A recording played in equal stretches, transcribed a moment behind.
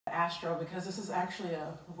astro, because this is actually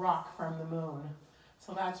a rock from the moon.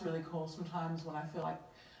 So that's really cool. Sometimes when I feel like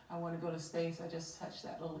I want to go to space, I just touch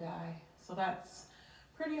that little guy. So that's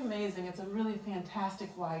pretty amazing. It's a really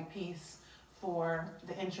fantastic wide piece for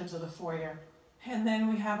the entrance of the foyer. And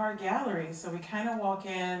then we have our gallery. So we kind of walk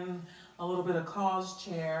in, a little bit of Cause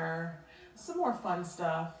chair, some more fun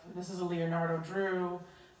stuff. This is a Leonardo Drew,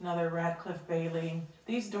 another Radcliffe Bailey.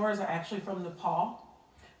 These doors are actually from Nepal,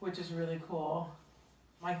 which is really cool.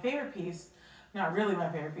 My favorite piece, not really my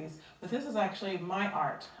favorite piece, but this is actually my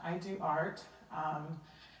art. I do art,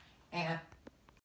 and